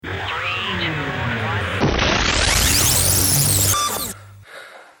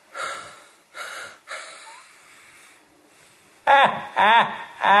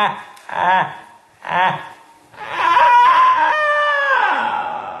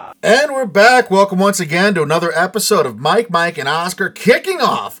And we're back. Welcome once again to another episode of Mike, and Oscar kicking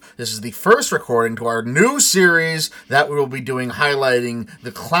off. This is the first recording to our new series that we will be doing highlighting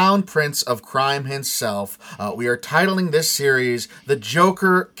the Clown Prince of Crime himself. We are titling this series The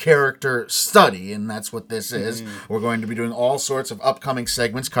Joker Character Study, and that's what this is. We're going to be doing all sorts of upcoming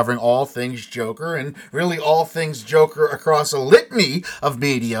segments covering all things Joker and really all things Joker across a litany of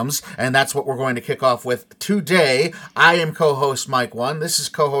mediums, and that's what we're going to kick off with today. I am co-host Mike 1. This is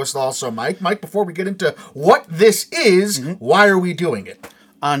co-host also Mike. Mike, before we get into what this is, why are we doing it?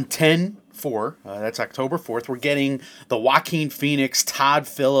 On 10/4, that's October 4th, we're getting the Joaquin Phoenix, Todd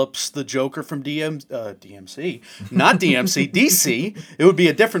Phillips, the Joker from DMC. Not DMC, DC. It would be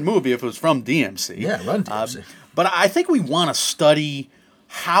a different movie if it was from DMC. Yeah, run DMC. But I think we want to study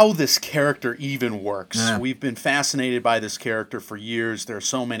how this character even works. Yeah. We've been fascinated by this character for years. There are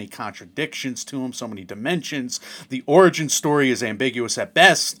so many contradictions to him, so many dimensions. The origin story is ambiguous at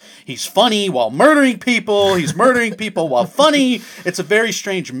best. He's funny while murdering people. He's murdering people while funny. It's a very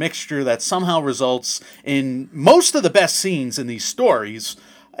strange mixture that somehow results in most of the best scenes in these stories.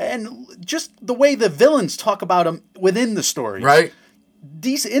 And just the way the villains talk about him within the stories. Right?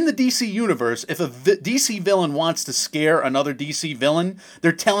 In the DC universe, if a DC villain wants to scare another DC villain,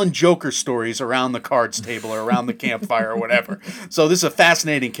 they're telling Joker stories around the cards table or around the campfire or whatever. So this is a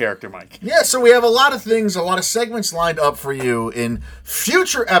fascinating character, Mike. Yeah, so we have a lot of things, a lot of segments lined up for you in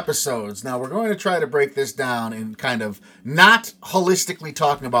future episodes. Now, we're going to try to break this down in kind of not holistically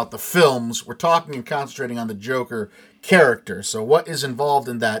talking about the films. We're talking and concentrating on the Joker character. So what is involved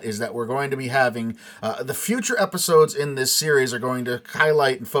in that is that we're going to be having the future episodes in this series are going to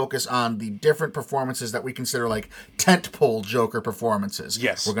highlight and focus on the different performances that we consider like tentpole Joker performances.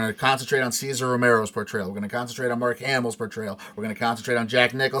 Yes. We're going to concentrate on Cesar Romero's portrayal. We're going to concentrate on Mark Hamill's portrayal. We're going to concentrate on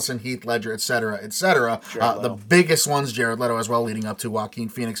Jack Nicholson, Heath Ledger, etc., etc. The biggest ones, Jared Leto as well, leading up to Joaquin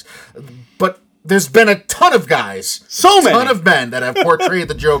Phoenix. But there's been a ton of guys, So many. ton of men that have portrayed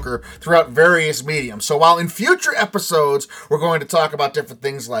the Joker throughout various mediums. So while in future episodes we're going to talk about different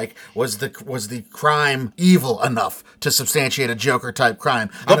things like was the crime evil enough to substantiate a Joker type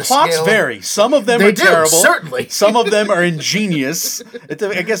crime? The plots vary. Some of them They are do, terrible. certainly. Some of them are ingenious.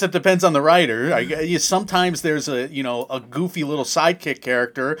 I guess it depends on the writer. Sometimes there's a goofy little sidekick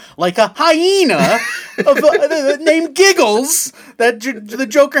character like a hyena named Giggles that the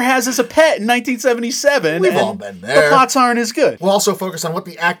Joker has as a pet in 1977. We've all been there. The plots aren't as good. We'll also focus on what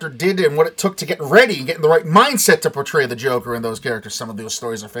the actor did and what it took to get ready and get in the right mindset to portray the Joker and those characters. Some of those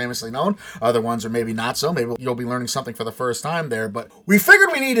stories are famously known. Other ones are maybe not so. Maybe you'll be learning something for the first time there. But we figured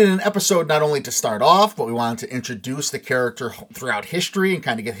we needed an episode not only to start off, but we wanted to introduce the character throughout history and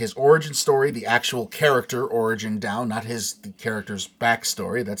kind of get his origin story, the actual character origin down, not the character's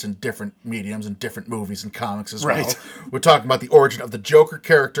backstory. That's in different mediums and different movies and comics as well. We're talking about the origin of the Joker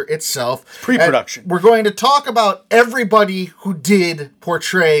character itself. Pre-production. We're going to talk about everybody who did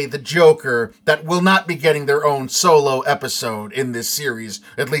portray the Joker that will not be getting their own solo episode in this series,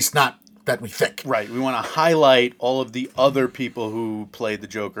 at least not that we think. Right. We want to highlight all of the other people who played the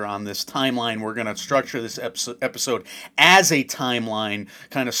Joker on this timeline. We're going to structure this episode as a timeline,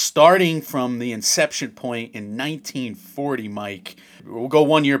 kind of starting from the inception point in 1940, Mike. We'll go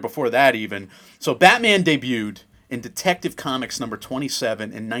 1 year before that even. So Batman debuted in Detective Comics number 27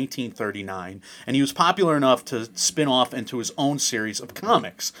 in 1939, and he was popular enough to spin off into his own series of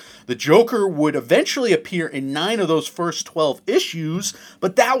comics. The Joker would eventually appear in 9 of those first 12 issues,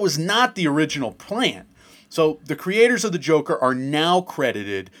 but that was not the original plan. So the creators of the Joker are now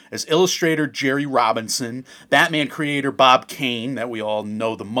credited as illustrator Jerry Robinson, Batman creator Bob Kane, that we all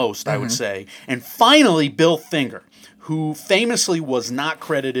know the most, I would say, and finally Bill Finger, who famously was not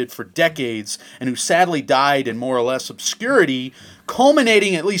credited for decades and who sadly died in more or less obscurity,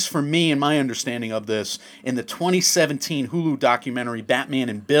 culminating, at least for me and my understanding of this, in the 2017 Hulu documentary Batman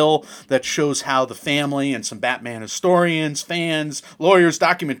and Bill that shows how the family and some Batman historians, fans, lawyers,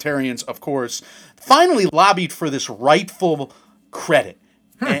 documentarians, of course, finally lobbied for this rightful credit.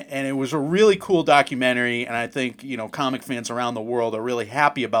 And it was a really cool documentary, and I think, comic fans around the world are really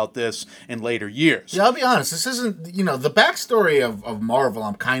happy about this in later years. Yeah, I'll be honest, this isn't, the backstory of Marvel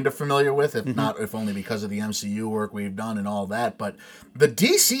I'm kind of familiar with, if only because of the MCU work we've done and all that, but the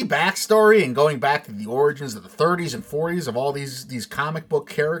DC backstory and going back to the origins of the 30s and 40s of all these comic book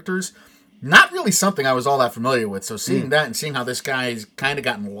characters, not really something I was all that familiar with. So seeing that and seeing how this guy's kind of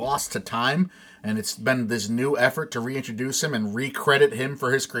gotten lost to time, and it's been this new effort to reintroduce him and recredit him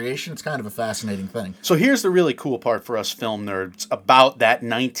for his creation. It's kind of a fascinating thing. So here's the really cool part for us film nerds about that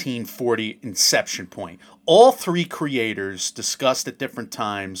 1940 inception point. All three creators discussed at different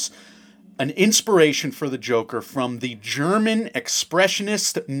times an inspiration for the Joker from the German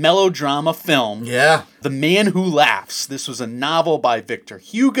expressionist melodrama film, Yeah. The Man Who Laughs. This was a novel by Victor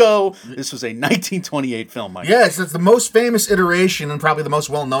Hugo. This was a 1928 film, Mike. Yes, it's the most famous iteration and probably the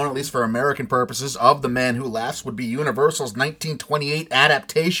most well-known, at least for American purposes, of The Man Who Laughs would be Universal's 1928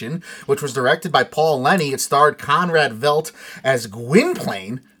 adaptation, which was directed by Paul Lenny. It starred Conrad Veidt as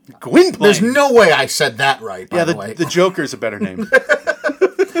Gwynplaine. Gwynplaine. There's no way I said that right, by the way. The Joker's a better name.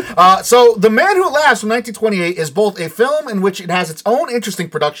 So, The Man Who Laughs from 1928 is both a film in which it has its own interesting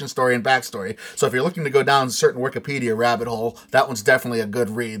production story and backstory. So if you're looking to go down a certain Wikipedia rabbit hole, that one's definitely a good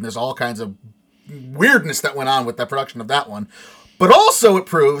read. And there's all kinds of weirdness that went on with the production of that one. But also it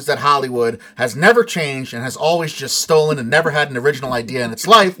proves that Hollywood has never changed and has always just stolen and never had an original idea in its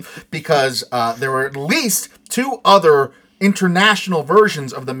life, because there were at least 2 other international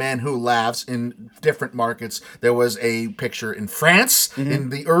versions of The Man Who Laughs in different markets. There was a picture in France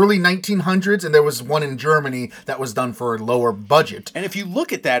in the early 1900s, and there was one in Germany that was done for a lower budget. And if you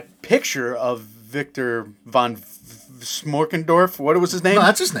look at that picture of Victor von Smorkendorf, what was his name? No,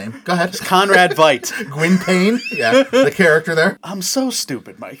 that's his name. Go ahead. Conrad Veidt. Gwynplaine, yeah, the character there. I'm so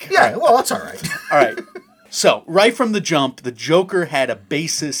stupid, Mike. Yeah, well, that's all right. All right. So, right from the jump, the Joker had a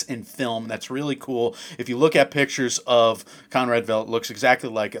basis in film. That's really cool. If you look at pictures of Conrad Veidt, it looks exactly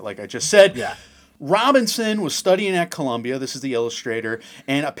like it, like I just said. Yeah. Robinson was studying at Columbia. This is the illustrator.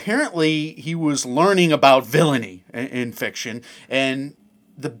 And apparently he was learning about villainy in fiction. And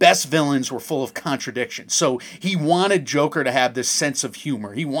the best villains were full of contradictions. So he wanted Joker to have this sense of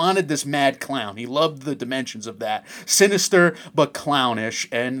humor. He wanted this mad clown. He loved the dimensions of that. Sinister but clownish,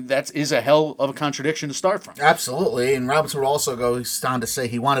 and that is a hell of a contradiction to start from. Absolutely, and Robinson would also go on to say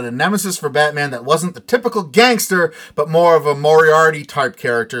he wanted a nemesis for Batman that wasn't the typical gangster, but more of a Moriarty-type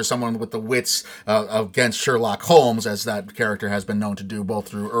character, someone with the wits against Sherlock Holmes, as that character has been known to do both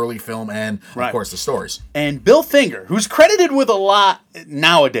through early film and, of course, the stories. And Bill Finger, who's credited with a lot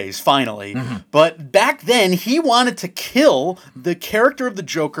nowadays, finally. But back then, he wanted to kill the character of the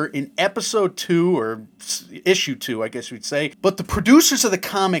Joker in episode 2, or issue 2, I guess we'd say. But the producers of the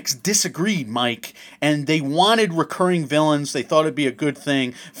comics disagreed, Mike, and they wanted recurring villains. They thought it'd be a good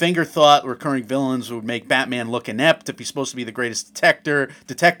thing. Finger thought recurring villains would make Batman look inept if he's supposed to be the greatest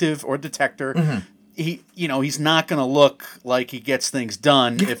detective or detector. He's not going to look like he gets things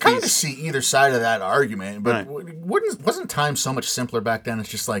done. You can kind of see either side of that argument, but wasn't time so much simpler back then? It's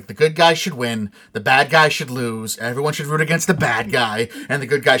just like the good guy should win, the bad guy should lose, everyone should root against the bad guy, and the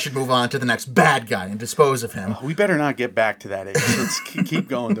good guy should move on to the next bad guy and dispose of him. We better not get back to that age. Let's keep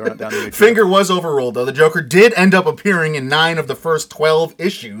going down the age. Finger was overruled, though. The Joker did end up appearing in 9 of the first 12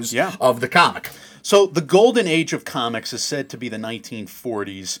 issues of the comic. So the golden age of comics is said to be the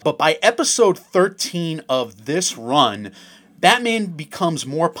 1940s, but by episode 13 of this run, Batman becomes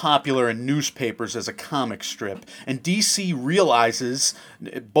more popular in newspapers as a comic strip, and DC realizes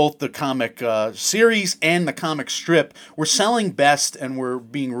both the comic series and the comic strip were selling best and were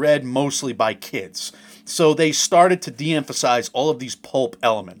being read mostly by kids. So they started to de-emphasize all of these pulp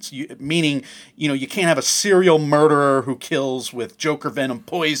elements, meaning, you can't have a serial murderer who kills with Joker venom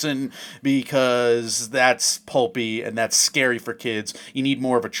poison because that's pulpy and that's scary for kids. You need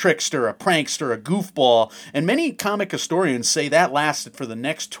more of a trickster, a prankster, a goofball. And many comic historians say that lasted for the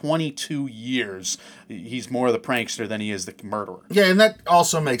next 22 years. He's more the prankster than he is the murderer. Yeah, and that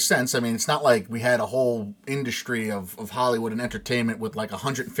also makes sense. I mean, it's not like we had a whole industry of Hollywood and entertainment with like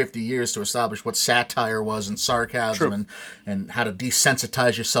 150 years to establish what satire was and sarcasm and how to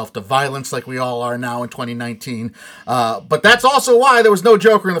desensitize yourself to violence like we all are now in 2019. But that's also why there was no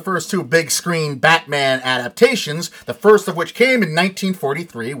Joker in the first 2 big screen Batman adaptations, the first of which came in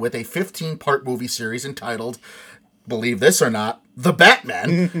 1943 with a 15-part movie series entitled, believe this or not, The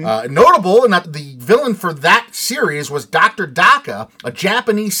Batman. Notable in that the villain for that series was Dr. Daka, a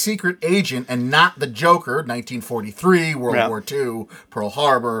Japanese secret agent, and not the Joker. 1943, World War II, Pearl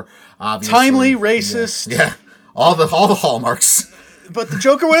Harbor, obviously. Timely, racist. Yeah, all the hallmarks. But the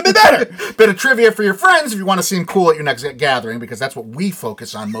Joker would have been better. Bit of trivia for your friends if you want to seem cool at your next gathering, because that's what we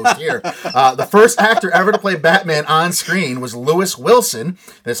focus on most here. The first actor ever to play Batman on screen was Lewis Wilson.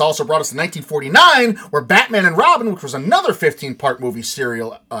 This also brought us to 1949, where Batman and Robin, which was another 15-part movie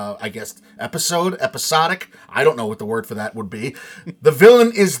serial, episodic. I don't know what the word for that would be. The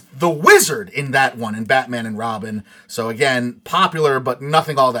villain is the Wizard in that one, in Batman and Robin. So again, popular, but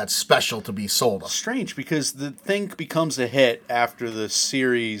nothing all that special to be sold on. Strange, because the thing becomes a hit after the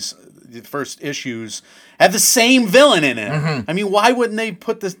series, the first issues, have the same villain in it. I mean, why wouldn't they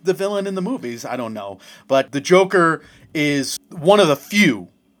put the villain in the movies? I don't know. But the Joker is one of the few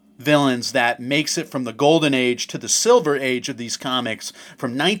villains that makes it from the golden age to the silver age of these comics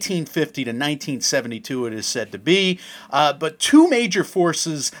from 1950 to 1972, it is said to be. But two major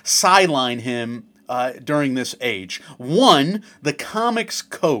forces sideline him during this age. One, the Comics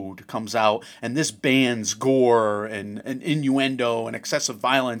Code comes out, and this bans gore and innuendo and excessive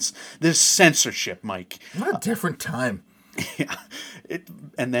violence. This censorship, Mike. What a different time. Yeah,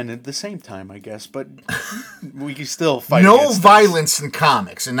 and then at the same time, I guess, but we can still fight. No violence in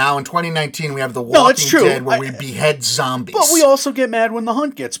comics, and now in 2019 we have The Walking Dead, where we behead zombies. But we also get mad when the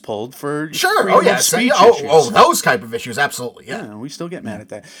hunt gets pulled for speech issues. Those type of issues, absolutely, yeah. We still get mad at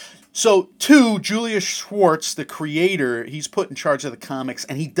that. So, two, Julius Schwartz, the creator, he's put in charge of the comics,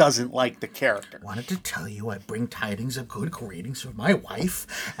 and he doesn't like the character. Wanted to tell you I bring tidings of good greetings from my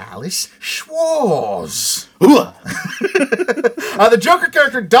wife, Alice Schwartz. The Joker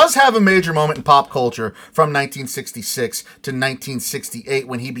character does have a major moment in pop culture from 1966 to 1968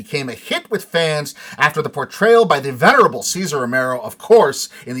 when he became a hit with fans after the portrayal by the venerable Cesar Romero, of course,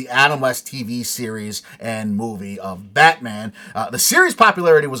 in the Adam West TV series and movie of Batman. The series'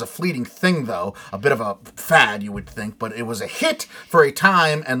 popularity was a fleeting thing, though, a bit of a fad, you would think, but it was a hit for a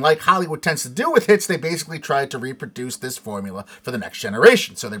time, and like Hollywood tends to do with hits, they basically tried to reproduce this formula for the next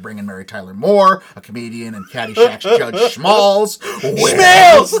generation. So they bring in Mary Tyler Moore, a comedian, and Caddyshack's Judge Schmalz.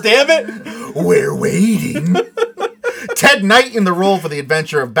 Schmalz, damn it! We're waiting. Ted Knight in the role for the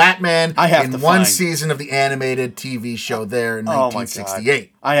adventure of Batman in one season of the animated TV show there in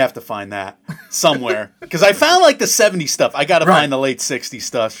 1968. I have to find that somewhere. Because I found like the 70s stuff. I got to find the late 60s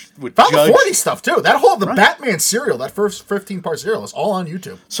stuff. With found the 40s stuff too. That whole, Batman serial, that first 15-part serial is all on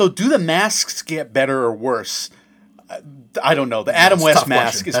YouTube. So do the masks get better or worse? I don't know. The Adam West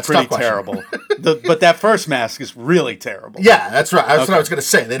mask is pretty terrible. But that first mask is really terrible. Yeah, that's right. That's what I was going to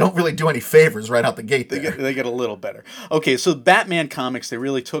say. They don't really do any favors right out the gate there. They get a little better. Okay, so Batman comics, they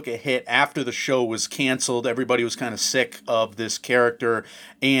really took a hit after the show was canceled. Everybody was kind of sick of this character.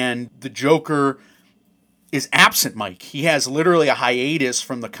 And the Joker is absent, Mike. He has literally a hiatus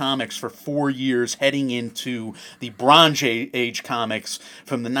from the comics for 4 years, heading into the Bronze Age comics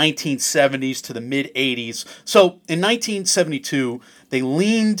from the 1970s to the mid-80s. So in 1972, they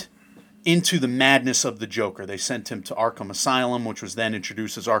leaned into the madness of the Joker. They sent him to Arkham Asylum, which was then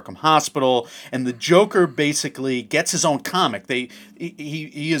introduced as Arkham Hospital, and the Joker basically gets his own comic.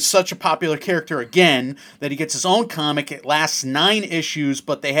 He is such a popular character again that he gets his own comic. It lasts 9 issues,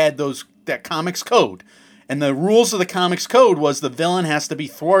 but they had that Comics Code. And the rules of the Comics Code was the villain has to be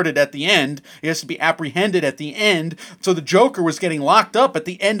thwarted at the end. He has to be apprehended at the end. So the Joker was getting locked up at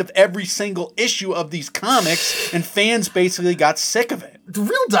the end of every single issue of these comics, and fans basically got sick of it. The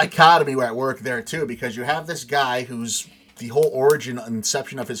real dichotomy at work there, too, because you have this guy who's the whole origin and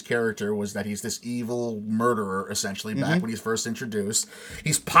inception of his character was that he's this evil murderer, essentially, back when he's first introduced.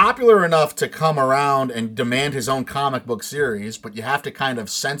 He's popular enough to come around and demand his own comic book series, but you have to kind of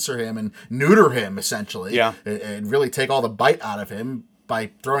censor him and neuter him, essentially. Yeah. And really take all the bite out of him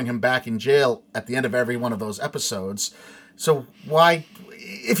by throwing him back in jail at the end of every one of those episodes. So why,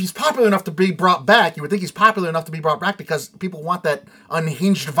 if he's popular enough to be brought back, you would think he's popular enough to be brought back because people want that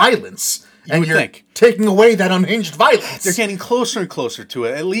unhinged violence. And you're taking away that unhinged violence. They're getting closer and closer to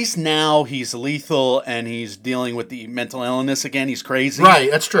it. At least now he's lethal and he's dealing with the mental illness again. He's crazy. Right,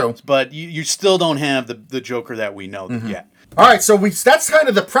 that's true. But you still don't have the Joker that we know yet. All right, so that's kind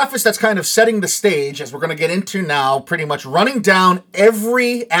of the preface that's kind of setting the stage as we're going to get into now, pretty much running down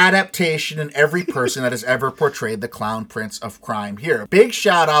every adaptation and every person that has ever portrayed the Clown Prince of Crime here. Big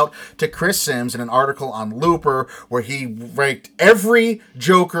shout out to Chris Sims in an article on Looper where he ranked every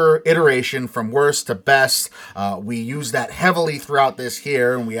Joker iteration from worst to best. We used that heavily throughout this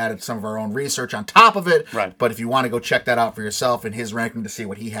here, and we added some of our own research on top of it. Right. But if you want to go check that out for yourself in his ranking to see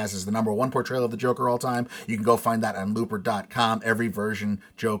what he has as the number 1 portrayal of the Joker all time, you can go find that on Looper.com. Every version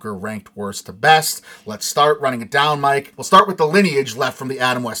Joker ranked worst to best. Let's start running it down, Mike. We'll start with the lineage left from the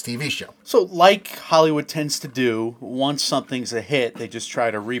Adam West TV show. So like Hollywood tends to do, once something's a hit, they just try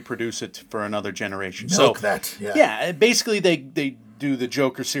to reproduce it for another generation. Milk that. Yeah, basically they do the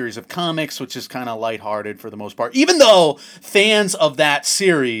Joker series of comics, which is kind of lighthearted for the most part. Even though fans of that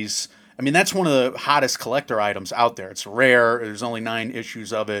series, I mean, that's one of the hottest collector items out there. It's rare. There's only 9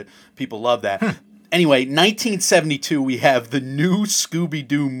 issues of it. People love that. Anyway, 1972, we have the new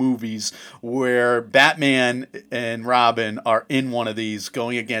Scooby-Doo movies where Batman and Robin are in one of these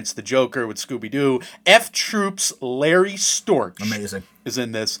going against the Joker with Scooby-Doo. F Troop's Larry Storch is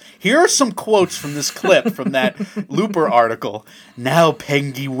in this. Here are some quotes from this clip from that Looper article. "Now,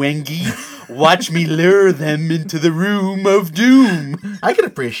 Pengy Wengy, watch me lure them into the room of doom." I can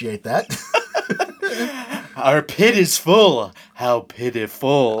appreciate that. Our pit is full. How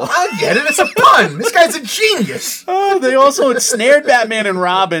pitiful. I get it. It's a pun. This guy's a genius. Oh, they also ensnared Batman and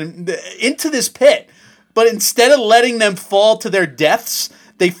Robin into this pit. But instead of letting them fall to their deaths,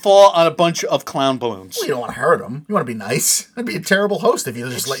 they fall on a bunch of clown balloons. Well, you don't want to hurt them. You want to be nice. That'd be a terrible host if you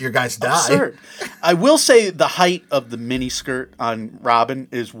just let your guys die. Absurd. I will say the height of the miniskirt on Robin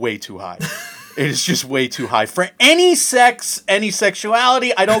is way too high. It is just way too high for any sex, any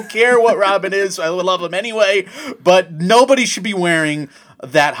sexuality. I don't care what Robin is. I would love him anyway. But nobody should be wearing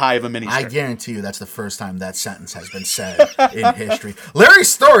that high of a miniskirt. I guarantee you that's the first time that sentence has been said in history. Larry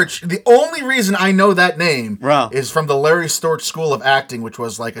Storch, the only reason I know that name is from the Larry Storch School of Acting, which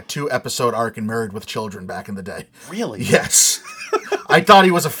was like a 2-episode arc in Married with Children back in the day. Really? Yes. I thought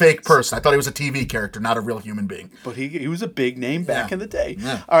he was a fake person. I thought he was a TV character, not a real human being. But he was a big name back in the day.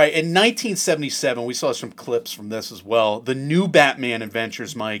 Yeah. All right, in 1977, we saw some clips from this as well. The new Batman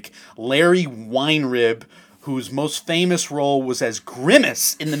adventures, Mike. Larry Weinrib, whose most famous role was as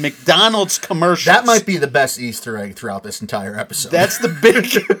Grimace in the McDonald's commercials. That might be the best Easter egg throughout this entire episode. That's the big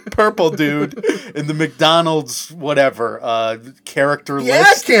purple dude in the McDonald's character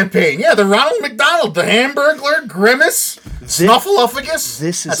list. Campaign. Yeah, the Ronald McDonald, the Hamburglar, Grimace, Snuffleupagus.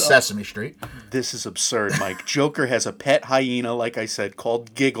 That's Sesame Street. This is absurd, Mike. Joker has a pet hyena, like I said,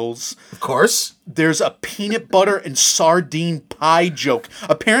 called Giggles. Of course. There's a peanut butter and sardine pie joke.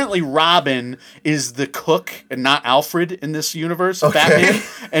 Apparently, Robin is the cook and not Alfred in this universe. Okay. Batman.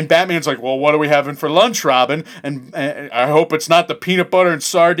 And Batman's like, well, what are we having for lunch, Robin? And I hope it's not the peanut butter and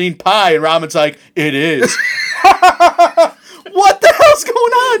sardine pie. And Robin's like, it is. What the hell's going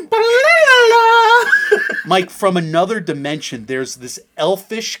on? Mike, from another dimension, there's this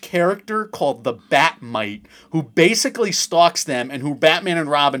elfish character called the Batmite who basically stalks them and who Batman and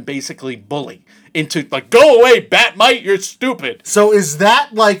Robin basically bully into, like, go away, Batmite, you're stupid. So is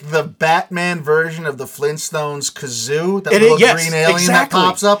that like the Batman version of the Flintstones Kazoo? That little green alien that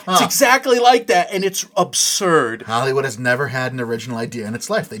pops up? Huh. It's exactly like that, and it's absurd. Hollywood has never had an original idea in its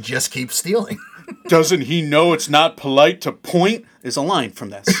life. They just keep stealing. Doesn't he know it's not polite to point? Is a line from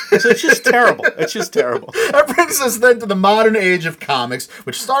this. So it's just terrible. It's just terrible. That brings us then to the modern age of comics,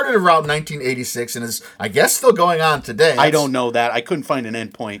 which started around 1986 and is, I guess, still going on today. I don't know that. I couldn't find an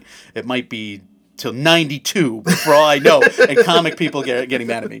endpoint. It might be till 92, for all I know, and comic people getting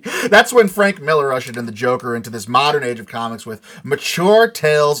mad at me. That's when Frank Miller ushered in the Joker into this modern age of comics with mature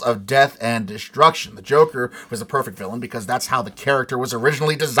tales of death and destruction. The Joker was the perfect villain because that's how the character was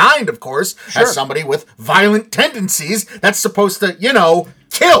originally designed, of course, as somebody with violent tendencies that's supposed to,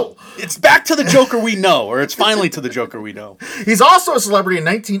 kill. It's back to the Joker we know, or it's finally to the Joker we know. He's also a celebrity in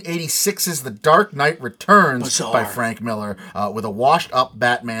 1986's The Dark Knight Returns by Frank Miller, with a washed-up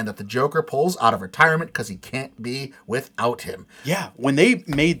Batman that the Joker pulls out of retirement because he can't be without him. Yeah, when they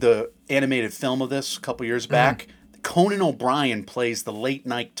made the animated film of this a couple years back, Conan O'Brien plays the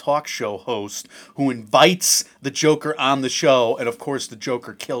late-night talk show host who invites the Joker on the show, and of course the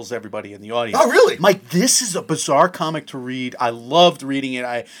Joker kills everybody in the audience. Oh, really? Mike, this is a bizarre comic to read. I loved reading it.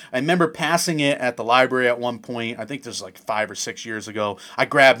 I remember passing it at the library at one point. I think this was like 5 or 6 years ago. I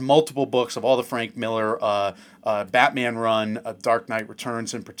grabbed multiple books of all the Frank Miller Batman run, Dark Knight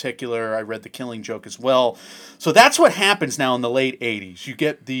Returns in particular. I read The Killing Joke as well. So that's what happens now in the late 80s. You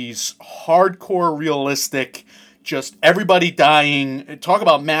get these hardcore, realistic, just everybody dying. Talk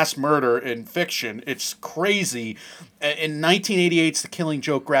about mass murder in fiction. It's crazy. In 1988's The Killing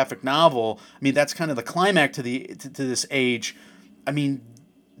Joke graphic novel, I mean, that's kind of the climax to this age. I mean,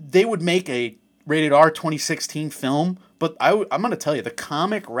 they would make a rated R 2016 film, but I'm going to tell you, the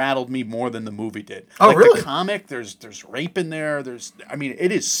comic rattled me more than the movie did. Oh, really? The comic, there's rape in there.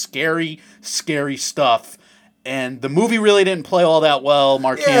 It is scary, scary stuff. And the movie really didn't play all that well.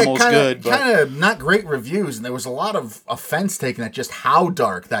 Mark Hamill's good, but kind of not great reviews, and there was a lot of offense taken at just how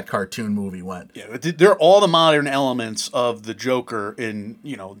dark that cartoon movie went. Yeah, they're all the modern elements of the Joker in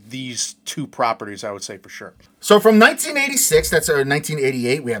these two properties, I would say for sure. So from 1986, that's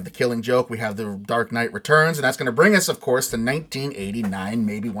 1988, we have The Killing Joke, we have The Dark Knight Returns, and that's going to bring us, of course, to 1989.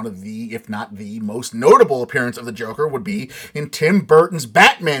 Maybe one of the, if not the most notable appearance of the Joker would be in Tim Burton's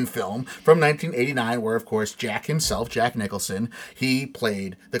Batman film from 1989, where, of course, Jack himself, Jack Nicholson, he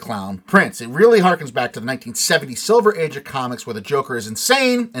played the Clown Prince. It really harkens back to the 1970s Silver Age of comics, where the Joker is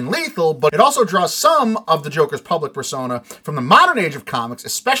insane and lethal, but it also draws some of the Joker's public persona from the modern age of comics,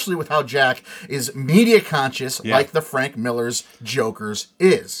 especially with how Jack is media conscious, like the Frank Miller's Joker's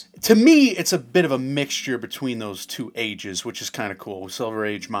is. To me, it's a bit of a mixture between those two ages, which is kind of cool. Silver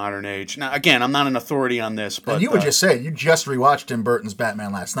Age, Modern Age. Now, again, I'm not an authority on this, but... And you would just say, you just rewatched Tim Burton's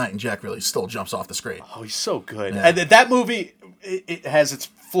Batman last night, and Jack really still jumps off the screen. Oh, he's so good. Yeah. That movie, it has its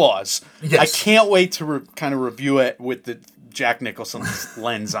flaws. Yes. I can't wait to kind of review it with the Jack Nicholson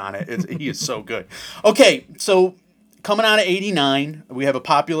lens on it. He is so good. Okay, so coming out of 89, we have a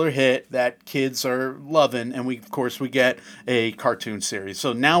popular hit that kids are loving, and of course we get a cartoon series.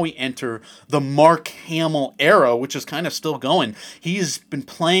 So now we enter the Mark Hamill era, which is kind of still going. He's been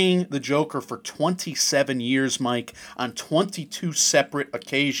playing the Joker for 27 years, Mike, on 22 separate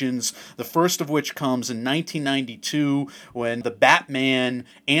occasions, the first of which comes in 1992 when the Batman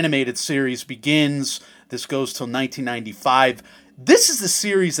animated series begins. This goes till 1995. This is the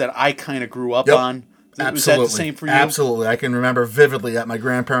series that I kind of grew up on. Absolutely. Was that the same for you? Absolutely. I can remember vividly at my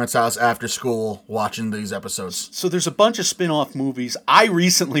grandparents' house after school watching these episodes. So there's a bunch of spin-off movies. I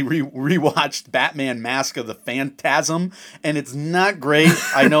recently rewatched Batman Mask of the Phantasm, and it's not great.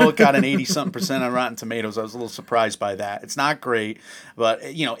 I know it got an 80-something% on Rotten Tomatoes. I was a little surprised by that. It's not great, but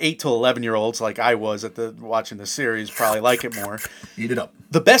 8 to 11-year-olds like I was watching the series probably like it more. Eat it up.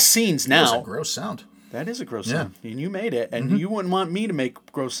 The best scenes now. That's a gross sound. That is a gross sound. And you made it. And you wouldn't want me to make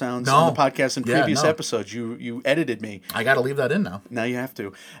gross sounds on the podcast in previous episodes. You edited me. I got to leave that in now. Now you have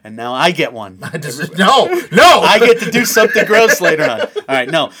to. And now I get one. No. I get to do something gross later on. All right,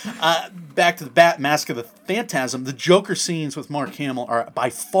 no. Back to the Mask of the Phantasm. The Joker scenes with Mark Hamill are by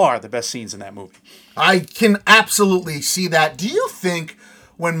far the best scenes in that movie. I can absolutely see that. Do you think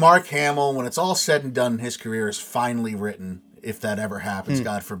when Mark Hamill, when it's all said and done, his career is finally written, if that ever happens,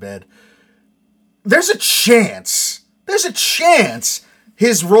 God forbid, there's a chance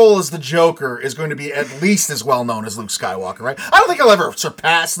his role as the Joker is going to be at least as well known as Luke Skywalker, right? I don't think he'll ever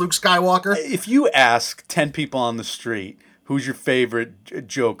surpass Luke Skywalker. If you ask 10 people on the street, who's your favorite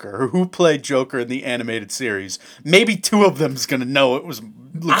Joker, or who played Joker in the animated series, maybe 2 of them is going to know it was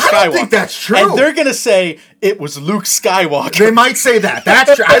Luke Skywalker. I don't think that's true. And they're going to say it was Luke Skywalker. They might say that.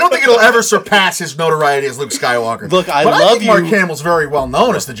 That's true. I don't think it'll ever surpass his notoriety as Luke Skywalker. Look, I think Mark Hamill's very well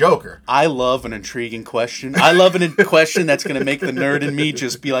known as the Joker. I love an intriguing question. I love a question that's going to make the nerd in me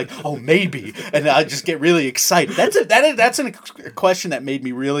just be like, oh, maybe. And I just get really excited. That's a question that made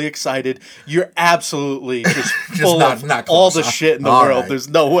me really excited. You're absolutely just full not of close, all the shit in the world. Right. There's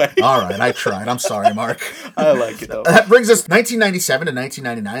no way. All right, I tried. I'm sorry, Mark. I like it, though. That brings us 1997 to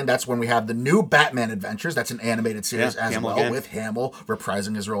 1999. That's when we have the new Batman Adventures. That's an animated series as Hamill well, again. with Hamill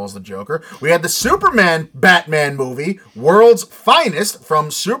reprising his role as the Joker. We had the Superman Batman movie, World's Finest,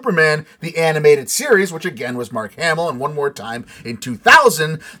 from Superman, the animated series, which again was Mark Hamill. And one more time, in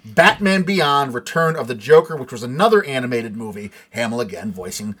 2000, Batman Beyond, Return of the Joker, which was another animated movie, Hamill again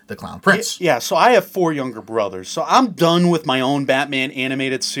voicing the Clown Prince. Yeah, so I have 4 younger brothers. So I'm done with my own Batman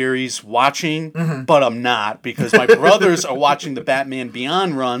animated series watching, but I'm not, because my brothers are watching the Batman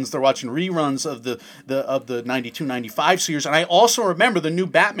Beyond runs. They're watching reruns of the 92-95 series. And I also remember the new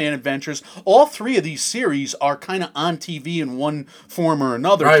Batman Adventures. All 3 of these series are kind of on TV in one form or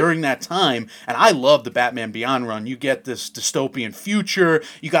another during that time. And I love the Batman Beyond run. You get this dystopian future.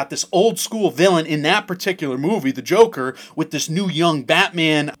 You got this old school villain in that particular movie, the Joker, with this new young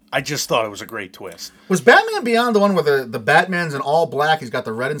Batman. I just thought it was a great twist. Was Batman Beyond the one where the Batman's in all black? He's got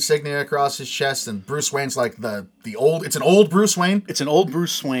the red insignia across his chest, and Bruce Wayne's like the old. It's an old Bruce Wayne. It's an old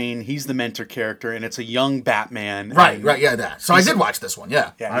Bruce Wayne. He's the mentor character, and it's a young Batman. Right, yeah, that. So I did watch this one.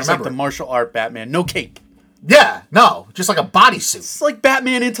 Yeah, I he's remember like the martial art Batman, no cape. Yeah, no, just like a bodysuit. It's like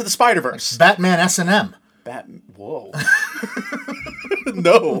Batman Into the Spider-Verse. Batman S&M. Whoa.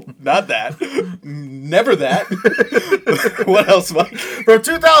 No, not that. Never that. What else, Mike? From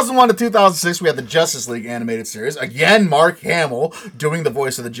 2001 to 2006, we had the Justice League animated series. Again, Mark Hamill doing the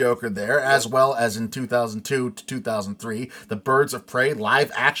voice of the Joker there, as well as in 2002 to 2003, the Birds of Prey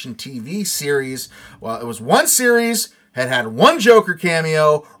live-action TV series. Well, it was one series, had one Joker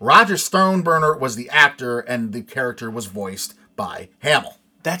cameo. Roger Sternberner was the actor, and the character was voiced by Hamill.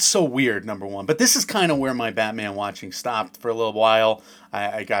 That's so weird, number one. But this is kind of where my Batman watching stopped for a little while.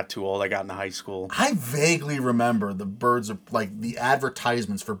 I got too old. I got into high school. I vaguely remember the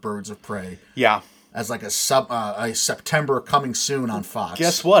advertisements for Birds of Prey. Yeah. As like a September coming soon on Fox.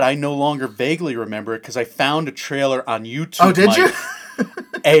 Guess what? I no longer vaguely remember it because I found a trailer on YouTube. Oh, did you?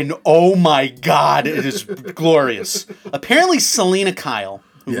 And oh my God, it is glorious. Apparently, Selena Kyle,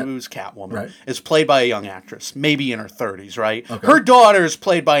 who's Catwoman, is played by a young actress, maybe in her 30s, right? Okay. Her daughter is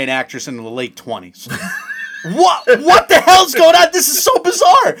played by an actress in the late 20s. What the hell's going on? This is so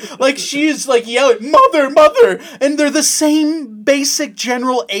bizarre. Like, she's like yelling, mother, and they're the same basic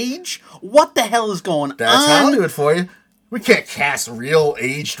general age. What the hell is going on? That's Hollywood for you. We can't cast real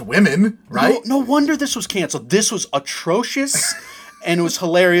aged women, right? No wonder this was canceled. This was atrocious. And it was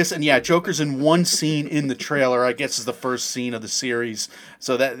hilarious. And yeah, Joker's in one scene in the trailer, I guess is the first scene of the series.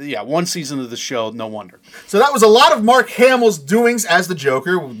 So that, yeah, one season of the show, no wonder. So that was a lot of Mark Hamill's doings as the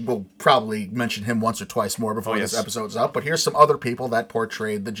Joker. We'll probably mention him once or twice more before this episode's up. But here's some other people that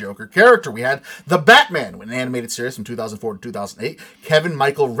portrayed the Joker character. We had The Batman, an animated series from 2004 to 2008. Kevin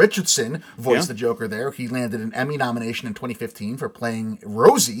Michael Richardson voiced the Joker there. He landed an Emmy nomination in 2015 for playing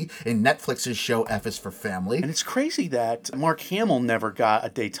Rosie in Netflix's show F is for Family. And it's crazy that Mark Hamill never got a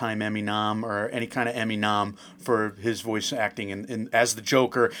daytime Emmy nom or any kind of Emmy nom for his voice acting in as the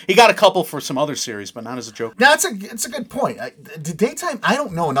Joker. He got a couple for some other series, but not as a Joker. Now, it's a good point. The daytime, I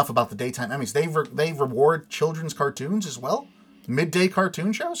don't know enough about the daytime Emmys. They reward children's cartoons as well? Midday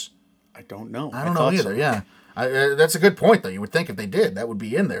cartoon shows? I don't know. I don't know either, yeah. That's a good point, though. You would think if they did, that would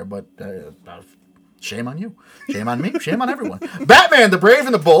be in there, but shame on you. Shame on me. Shame on everyone. Batman, the Brave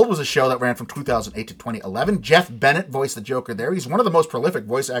and the Bold was a show that ran from 2008 to 2011. Jeff Bennett voiced the Joker there. He's one of the most prolific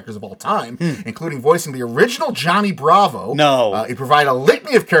voice actors of all time, including voicing the original Johnny Bravo. No. He provided a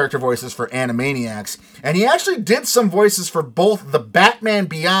litany of character voices for Animaniacs, and he actually did some voices for both the Batman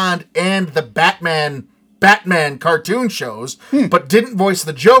Beyond and the Batman cartoon shows, but didn't voice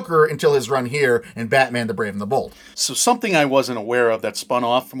the Joker until his run here in Batman, the Brave and the Bold. So something I wasn't aware of that spun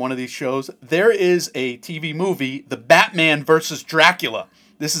off from one of these shows, there is a TV movie, The Batman versus Dracula.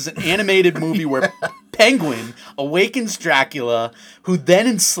 This is an animated movie where Penguin awakens Dracula, who then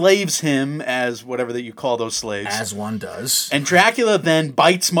enslaves him as whatever that you call those slaves. As one does. And Dracula then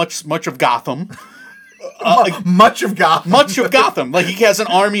bites much of Gotham. Much of Gotham. Much of Gotham. Like, he has an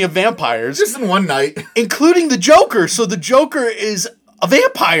army of vampires. Just in one night. Including the Joker. So the Joker is a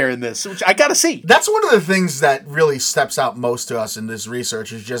vampire in this, which I gotta see. That's one of the things that really steps out most to us in this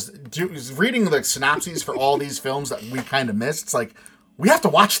research is just reading the synopses for all these films that we kind of missed. It's like, we have to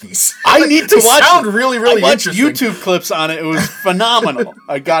watch these. I need to watch. Sound really, really I watched interesting. YouTube clips on it. It was phenomenal.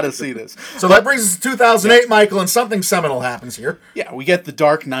 I gotta see this. So that brings us to 2008, Michael, and something seminal happens here. Yeah, we get The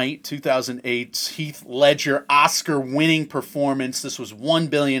Dark Knight, 2008. Heath Ledger, Oscar-winning performance. This was $1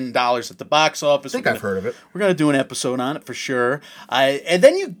 billion at the box office. I think I've heard of it. We're gonna do an episode on it for sure. And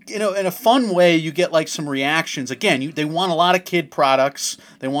then you know, in a fun way, you get like some reactions. Again, they want a lot of kid products.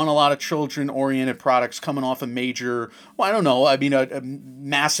 They want a lot of children-oriented products coming off a major. Well, I don't know. I mean, a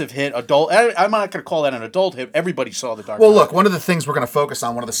massive hit, adult. I'm not going to call that an adult hit. Everybody saw The Dark Knight. Well, look, one of the things we're going to focus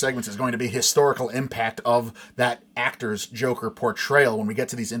on, one of the segments, is going to be historical impact of that actor's Joker portrayal. When we get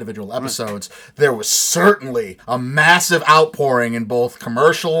to these individual episodes, there was certainly a massive outpouring in both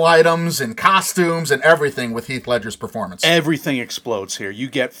commercial items and costumes and everything with Heath Ledger's performance. Everything explodes here. You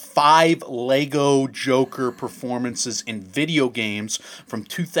get 5 Lego Joker performances in video games from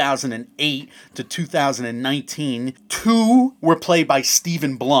 2008 to 2019. 2 were played by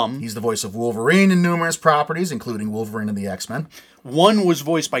Stephen Blum. He's the voice of Wolverine in numerous properties, including Wolverine and the X-Men. 1 was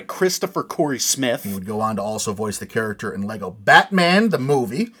voiced by Christopher Corey Smith. He would go on to also voice the character in Lego Batman, the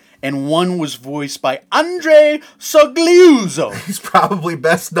movie. And 1 was voiced by Andre Sogliuzzo. He's probably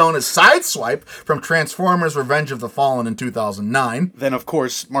best known as Sideswipe from Transformers Revenge of the Fallen in 2009. Then, of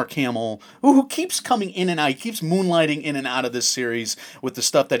course, Mark Hamill, who keeps coming in and out. He keeps moonlighting in and out of this series with the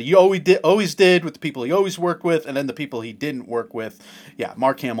stuff that he always did with the people he always worked with, and then the people he didn't work with. Yeah,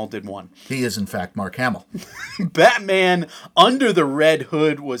 Mark Hamill did 1. He is, in fact, Mark Hamill. Batman Under the Red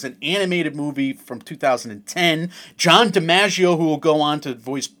Hood was an animated movie from 2010. John DiMaggio, who will go on to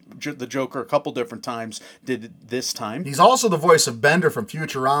voice the Joker a couple different times, did it this time. He's also the voice of Bender from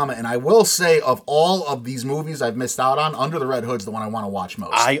Futurama, and I will say, of all of these movies I've missed out on, Under the Red Hood's the one I want to watch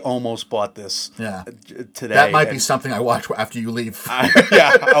most. I almost bought this today. That might be something I watch after you leave. I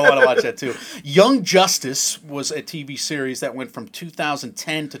want to watch that too. Young Justice was a TV series that went from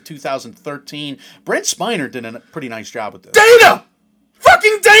 2010 to 2013. Brent Spiner did a pretty nice job with this. Data!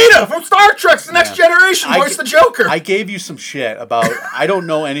 Fucking Data from Star Trek's The Next Generation voiced the Joker. I gave you some shit about, I don't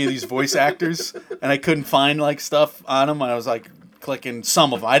know any of these voice actors, and I couldn't find like stuff on them. I was like clicking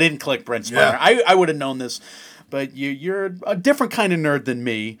some of them. I didn't click Brent Spiner. Yeah. I would have known this. But you're a different kind of nerd than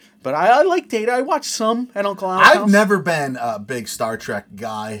me. But I like Data. I watched some at Uncle Al's house. I've never been a big Star Trek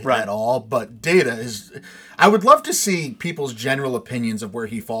guy at all, but Data is... I would love to see people's general opinions of where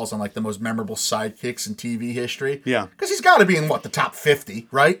he falls on like the most memorable sidekicks in TV history. Yeah. Because he's got to be in, the top 50,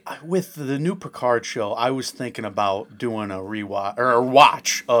 right? With the new Picard show, I was thinking about doing a rewatch or a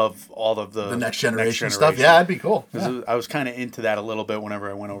watch of all of the Next Generation stuff. Yeah, that'd be cool. Yeah. I was kind of into that a little bit whenever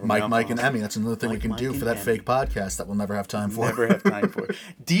I went over Mike, and Emmy. That's another thing we can do for that fake podcast that we'll never have time for. Never have time for.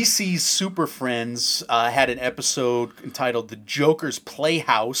 DC's Super Friends had an episode entitled The Joker's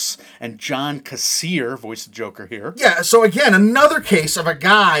Playhouse, and John Kassir voiced the Joker here. Yeah, so again, another case of a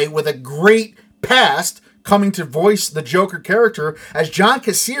guy with a great past coming to voice the Joker character, as John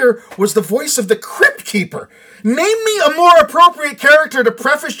Kassir was the voice of the Crypt Keeper. Name me a more appropriate character to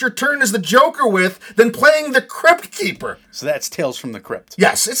preface your turn as the Joker with than playing the Crypt Keeper. So that's Tales from the Crypt.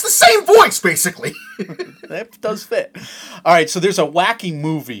 Yes, it's the same voice, basically. That does fit. All right, so there's a wacky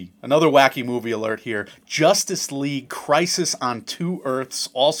movie, another wacky movie alert here. Justice League Crisis on Two Earths,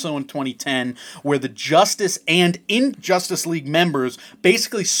 also in 2010, where the Justice and Injustice League members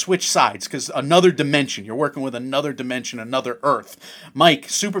basically switch sides because another dimension. You're working with another dimension, another Earth. Mike,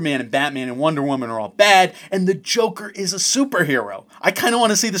 Superman and Batman and Wonder Woman are all bad, and the Joker is a superhero. I kind of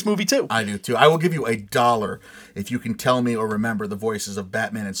want to see this movie too. I do too. I will give you $1 if you can tell me or remember the voices of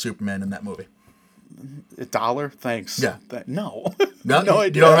Batman and Superman in that movie. $1? Thanks. Yeah. No. No, No you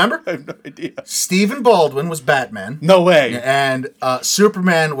idea. don't remember? I have no idea. Stephen Baldwin was Batman. No way. And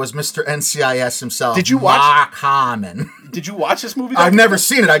Superman was Mr. NCIS himself. Did you watch- Mark Hamill. Did you watch this movie? I've never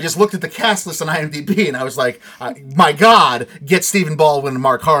seen it. I just looked at the cast list on IMDb and I was like, my God, get Stephen Baldwin and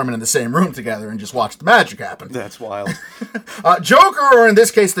Mark Harmon in the same room together and just watch the magic happen. That's wild. Joker, or in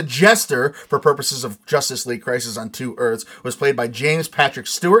this case, the Jester, for purposes of Justice League Crisis on Two Earths, was played by James Patrick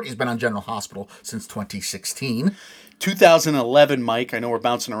Stewart. He's been on General Hospital since 2016. 2011, Mike, I know we're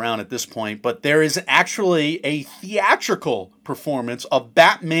bouncing around at this point, but there is actually a theatrical performance of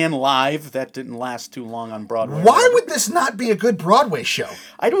Batman Live that didn't last too long on Broadway. Why would this not be a good Broadway show?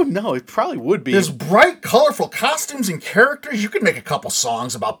 I don't know. It probably would be. There's bright, colorful costumes and characters. You could make a couple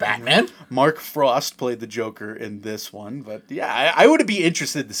songs about Batman. Mark Frost played the Joker in this one, but yeah, I would be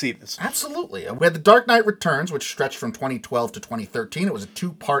interested to see this. Absolutely. We had The Dark Knight Returns, which stretched from 2012 to 2013. It was a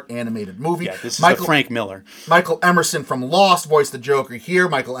 2-part animated movie. Yeah, this is Frank Miller. Michael Emerson from Lost voiced the Joker here.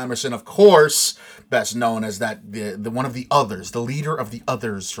 Michael Emerson, of course, best known as the one of the others, the leader of the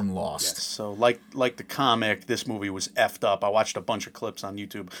others from Lost. Yes, so like the comic, this movie was effed up. I watched a bunch of clips on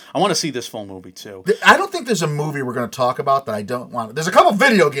YouTube. I want to see this full movie too. I don't think there's a movie we're going to talk about that I don't want. There's a couple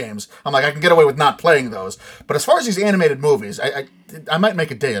video games. I'm like, I can get away with not playing those. But as far as these animated movies, I might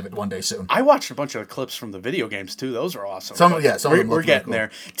make a day of it one day soon. I watched a bunch of clips from the video games too. Those are awesome. Some of them we're look getting cool.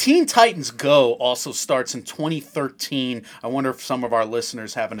 there. Teen Titans Go also starts in 2013. I wonder if some of our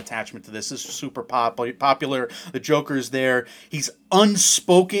listeners have an attachment to this. This is super popular. The Joker's there. He's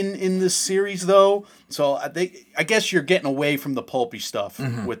unspoken in this series though, so I guess you're getting away from the pulpy stuff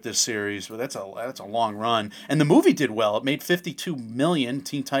with this series. But that's a long run, and the movie did well. It made $52 million.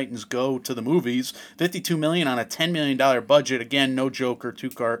 Teen Titans Go to the movies, $52 million on a $10 million budget. Again, no Joker, too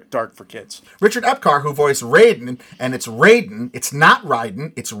dark for kids. Richard Epcar, who voiced Raiden, and it's Raiden. It's not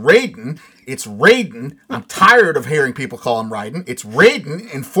Raiden. It's Raiden. It's Raiden. I'm tired of hearing people call him Raiden. It's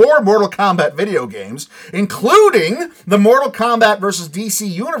Raiden in 4 Mortal Kombat video games, including the Mortal Kombat vs. DC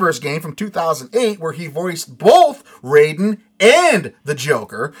Universe game from 2008, where he voiced both Raiden and the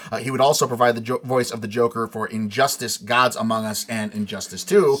Joker. He would also provide the voice of the Joker for Injustice, Gods Among Us, and Injustice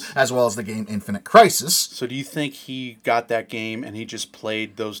 2, as well as the game Infinite Crisis. So do you think he got that game and he just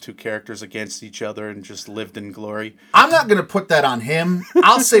played those two characters against each other and just lived in glory? I'm not going to put that on him.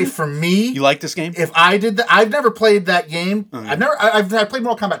 I'll say for me... You like this game? If I did that... I've never played that game. I played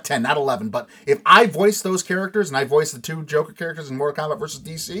Mortal Kombat 10, not 11, but if I voiced those characters and I voiced the 2 Joker characters in Mortal Kombat vs.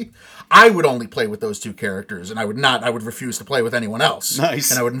 DC, I would only play with those 2 characters, and I would refuse to play with anyone else.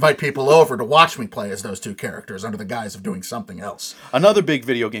 Nice. And I would invite people over to watch me play as those 2 characters under the guise of doing something else. Another big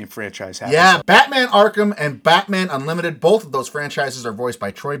video game franchise happens. Yeah, Batman Arkham and Batman Unlimited, both of those franchises are voiced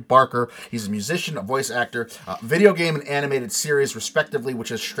by Troy Barker. He's a musician, a voice actor, video game and animated series, respectively, which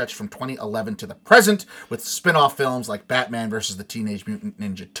has stretched from 2011 to the present, with spin-off films like Batman versus the Teenage Mutant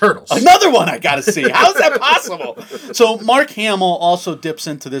Ninja Turtles. Another one I gotta see. How's that possible? So Mark Hamill also dips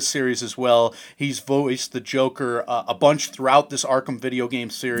into this series as well. He's voiced the Joker a bunch throughout this Arkham video game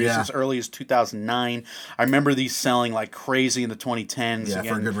series as early as 2009. I remember these selling like crazy in the 2010s. Yeah,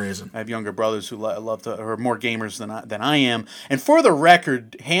 Again, for a good reason. I have younger brothers who love to, or more gamers than I am. And for the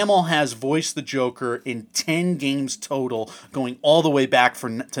record, Hamill has voiced the Joker in 10 games total, going all the way back to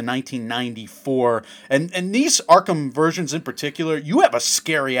 1994. And these Arkham versions in particular, you have a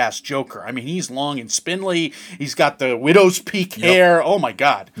scary ass Joker. I mean, he's long and spindly. He's got the widow's peak hair. Oh my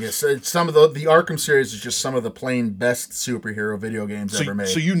God. Yes, some of the Arkham series is just some of the plain best superhero video games ever made.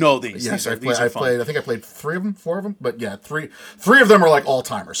 So you know these. Yes, these are fun. I think I played 3 of them, 4 of them, but yeah, three of them are like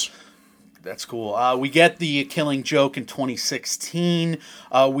all-timers. That's cool. We get the Killing Joke in 2016.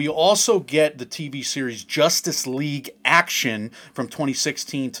 We also get the TV series Justice League Action from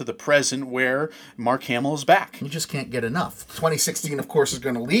 2016 to the present, where Mark Hamill is back. You just can't get enough. 2016, of course, is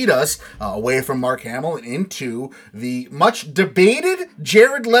going to lead us away from Mark Hamill and into the much debated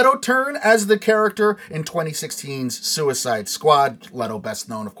Jared Leto turn as the character in 2016's Suicide Squad. Leto, best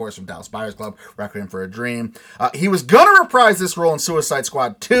known, of course, from Dallas Buyers Club, Requiem for a Dream. He was going to reprise this role in Suicide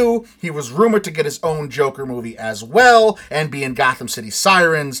Squad 2. He was rumored to get his own Joker movie as well and be in Gotham City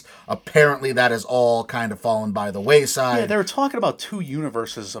Sirens. Apparently, that has all kind of fallen by the wayside. Yeah, they were talking about two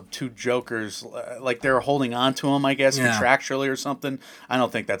universes of two Jokers, like they were holding on to them, I guess, contractually or something. I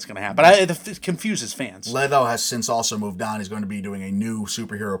don't think that's going to happen. It confuses fans. Leto has since also moved on. He's going to be doing a new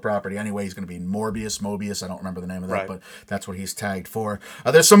superhero property anyway. He's going to be in Mobius. I don't remember the name of that, but that's what he's tagged for.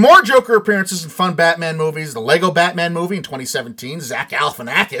 There's some more Joker appearances in fun Batman movies. The Lego Batman movie in 2017. Zach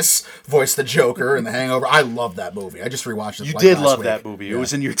Galifianakis voiced the Joker in The Hangover. I love that movie. I just rewatched it. You did love that movie. Yeah. It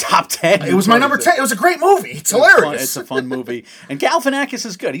was in your top 10. It was my number 10. It was a great movie. It's hilarious. It's a fun movie. And Galifianakis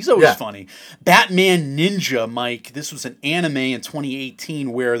is good. He's always funny. Batman Ninja, Mike. This was an anime in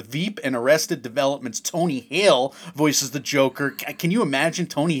 2018 where Veep and Arrested Development's Tony Hale voices the Joker. Can you imagine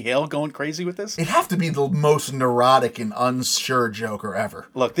Tony Hale going crazy with this? It'd have to be the most neurotic and unsure Joker ever.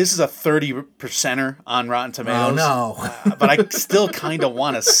 Look, this is a 30%er on Rotten Tomatoes. Oh, no. But I still kind of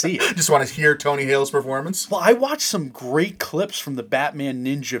want to see it. Just want to hear Tony Hale's performance? Well, I watched some great clips from the Batman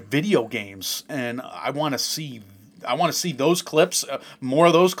Ninja video games, and I want to see those clips, more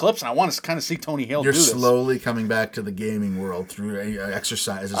of those clips, and I want to kind of see Tony Hale do this. You're slowly coming back to the gaming world through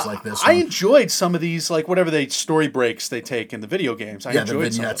exercises like this. I enjoyed some of these, like whatever story breaks they take in the video games. I enjoyed the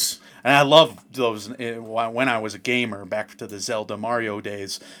vignettes. And I loved those when I was a gamer, back to the Zelda Mario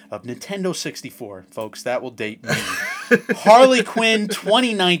days of Nintendo 64. Folks, that will date me. Harley Quinn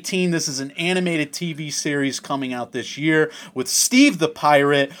 2019. This is an animated TV series coming out this year with Steve the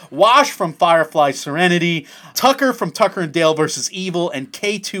Pirate, Wash from Firefly Serenity, Tucker from Tucker and Dale vs. Evil, and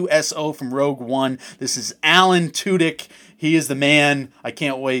K2SO from Rogue One. This is Alan Tudyk. He is the man. I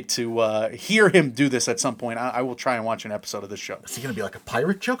can't wait to hear him do this at some point. I will try and watch an episode of this show. Is he going to be like a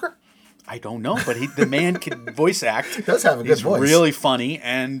pirate Joker? I don't know, but the man can voice act. He does have a good voice. He's really funny,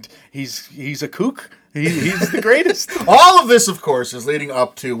 and he's a kook. He's the greatest. All of this, of course, is leading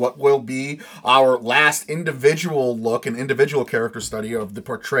up to what will be our last individual look and individual character study of the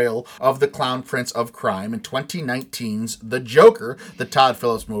portrayal of the Clown Prince of Crime in 2019's The Joker, the Todd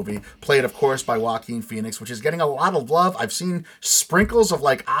Phillips movie, played, of course, by Joaquin Phoenix, which is getting a lot of love. I've seen sprinkles of,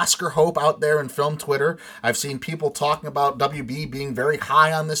 Oscar hope out there in film Twitter. I've seen people talking about WB being very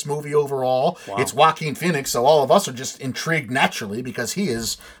high on this movie overall. Wow. It's Joaquin Phoenix, so all of us are just intrigued naturally because he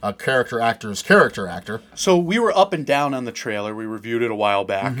is a character actor's character actor. So we were up and down on the trailer. We reviewed it a while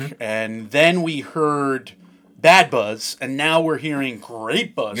back. Mm-hmm. And then we heard bad buzz, and now we're hearing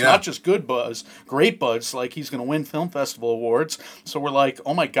great buzz. Yeah. Not just good buzz, great buzz, like he's going to win Film Festival awards. So we're like,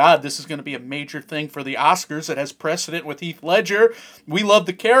 oh my God, this is going to be a major thing for the Oscars. It has precedent with Heath Ledger. We love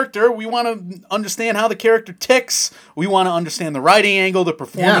the character. We want to understand how the character ticks. We want to understand the writing angle, the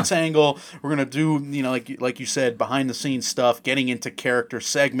performance angle. We're going to do, like you said, behind-the-scenes stuff, getting into character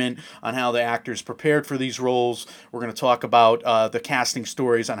segment on how the actors prepared for these roles. We're going to talk about the casting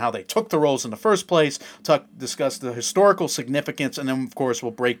stories on how they took the roles in the first place, discuss the historical significance, and then, of course,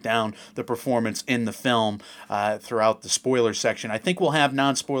 we'll break down the performance in the film throughout the spoiler section. I think we'll have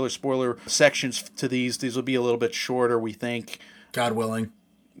spoiler sections to these. These will be a little bit shorter, we think. God willing.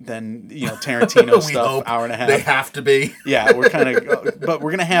 Than Tarantino stuff, hope hour and a half. They have to be. Yeah, we're kind of, but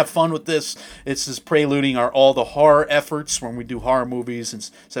we're gonna have fun with this. It's just preluding all the horror efforts when we do horror movies in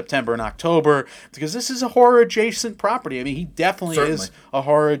September and October, because this is a horror adjacent property. I mean, he definitely is a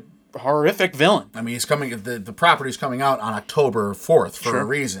horrific villain. I mean, he's coming. The property's coming out on October 4th for a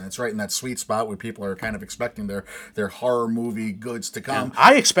reason. It's right in that sweet spot where people are kind of expecting their horror movie goods to come. Yeah,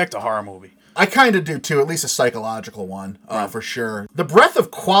 I expect a horror movie. I kind of do too, at least a psychological one, for sure. The breadth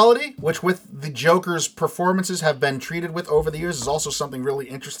of quality, which with the Joker's performances have been treated with over the years, is also something really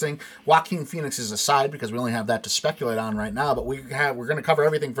interesting. Joaquin Phoenix is aside because we only have that to speculate on right now, but we're going to cover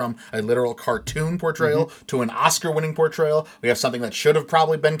everything from a literal cartoon portrayal to an Oscar-winning portrayal. We have something that should have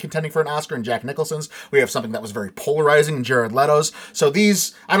probably been contending for an Oscar in Jack Nicholson's. We have something that was very polarizing in Jared Leto's. So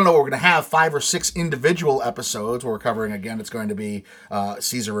these, I don't know, we're going to have 5 or 6 individual episodes where we're covering, again, it's going to be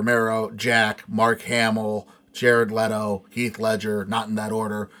Cesar Romero, Jack, Mark Hamill, Jared Leto, Heath Ledger, not in that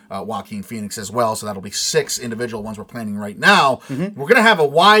order, Joaquin Phoenix as well. So that'll be 6 individual ones we're planning right now. We're going to have a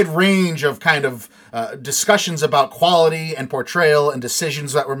wide range of kind of discussions about quality and portrayal and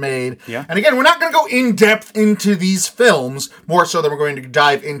decisions that were made. Yeah. And again, we're not going to go in depth into these films, more so than we're going to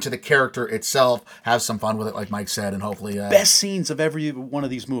dive into the character itself, have some fun with it, like Mike said, and hopefully... best scenes of every one of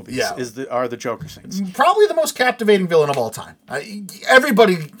these movies are the Joker scenes. Probably the most captivating villain of all time.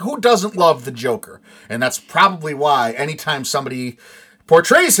 Everybody who doesn't love the Joker, and that's probably why anytime somebody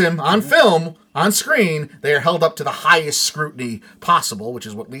portrays him on film, on screen, they are held up to the highest scrutiny possible, which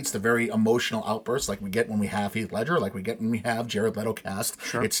is what leads to very emotional outbursts like we get when we have Heath Ledger, like we get when we have Jared Leto cast,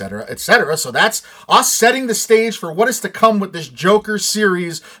 et cetera, et cetera. So that's us setting the stage for what is to come with this Joker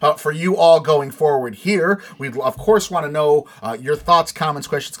series for you all going forward here. We, of course, want to know your thoughts, comments,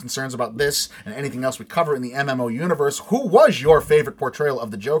 questions, concerns about this and anything else we cover in the MMO universe. Who was your favorite portrayal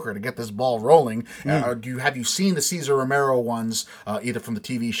of the Joker to get this ball rolling? Have you seen the Cesar Romero ones, either from the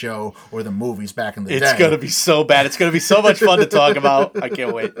TV show or the movie? Back in the day. It's going to be so bad. It's going to be so much fun to talk about. I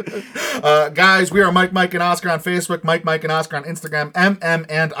can't wait. Guys, we are Mike, and Oscar on Facebook, Mike, and Oscar on Instagram,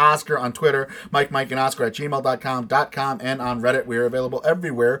 and Oscar on Twitter, Mike, and Oscar at gmail.com, and on Reddit. We are available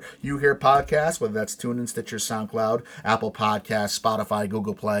everywhere you hear podcasts, whether that's TuneIn, Stitcher, SoundCloud, Apple Podcasts, Spotify,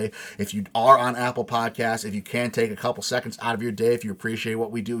 Google Play. If you are on Apple Podcasts, if you can take a couple seconds out of your day, if you appreciate what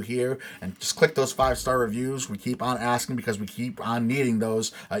we do here, and just click those 5-star reviews. We keep on asking because we keep on needing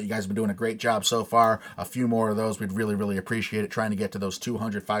those. You guys have been doing a great job so far. A few more of those, we'd really, really appreciate it, trying to get to those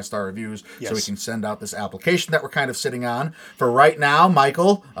 200 5-star reviews so we can send out this application that we're kind of sitting on. For right now,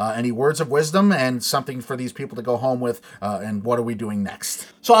 Michael, any words of wisdom and something for these people to go home with, and what are we doing next?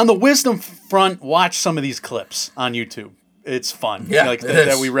 So on the wisdom front, watch some of these clips on YouTube. It's fun. Yeah, like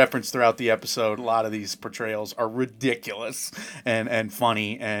that we referenced throughout the episode. A lot of these portrayals are ridiculous and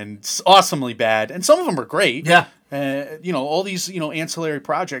funny and awesomely bad. And some of them are great. Yeah. All these, ancillary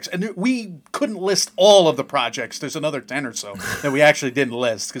projects. And we couldn't list all of the projects. There's another 10 or so that we actually didn't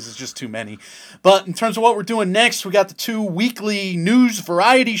list because it's just too many. But in terms of what we're doing next, we got the 2 weekly news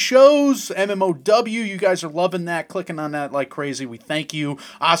variety shows. MMOW, you guys are loving that, clicking on that like crazy. We thank you.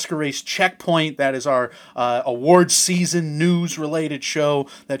 Oscar Race Checkpoint, that is our awards season news-related show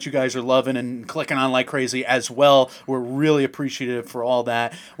that you guys are loving and clicking on like crazy as well. We're really appreciative for all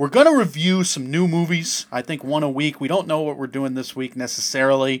that. We're going to review some new movies. I think one a week. We don't know what we're doing this week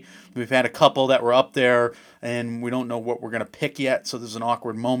necessarily. We've had a couple that were up there, and we don't know what we're going to pick yet, so there's an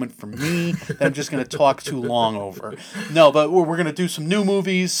awkward moment for me that I'm just going to talk too long over. No, but we're going to do some new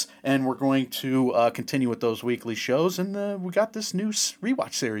movies, and we're going to continue with those weekly shows, and we got this new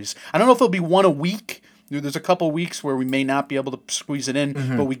rewatch series. I don't know if it'll be one a week. There's a couple weeks where we may not be able to squeeze it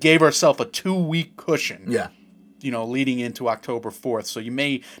in, but we gave ourselves a 2-week cushion. Yeah. Leading into October 4th. So you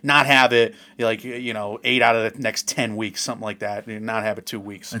may not have it, 8 out of the next 10 weeks, something like that. You not have it 2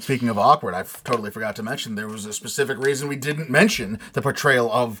 weeks. And speaking of awkward, I totally forgot to mention there was a specific reason we didn't mention the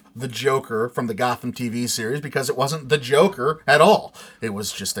portrayal of the Joker from the Gotham TV series, because it wasn't the Joker at all. It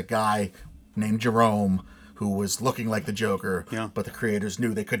was just a guy named Jerome who was looking like the Joker, but the creators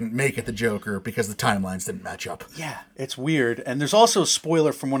knew they couldn't make it the Joker because the timelines didn't match up. Yeah, it's weird. And there's also a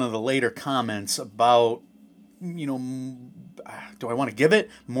spoiler from one of the later comments about, do I want to give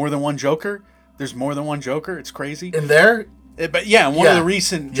it? More than one Joker? There's more than one Joker? It's crazy. In there? But yeah, one of the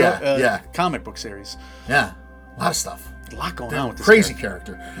recent comic book series. Yeah, a lot of stuff. A lot going on with this crazy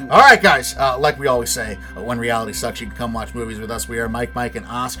character. All right, guys. Like we always say, when reality sucks, you can come watch movies with us. We are Mike, and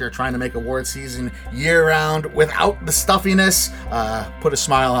Oscar, trying to make award season year-round without the stuffiness. Put a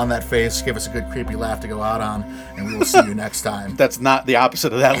smile on that face. Give us a good creepy laugh to go out on, and we will see you next time. That's not the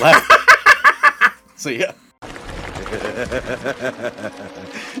opposite of that laugh. See ya.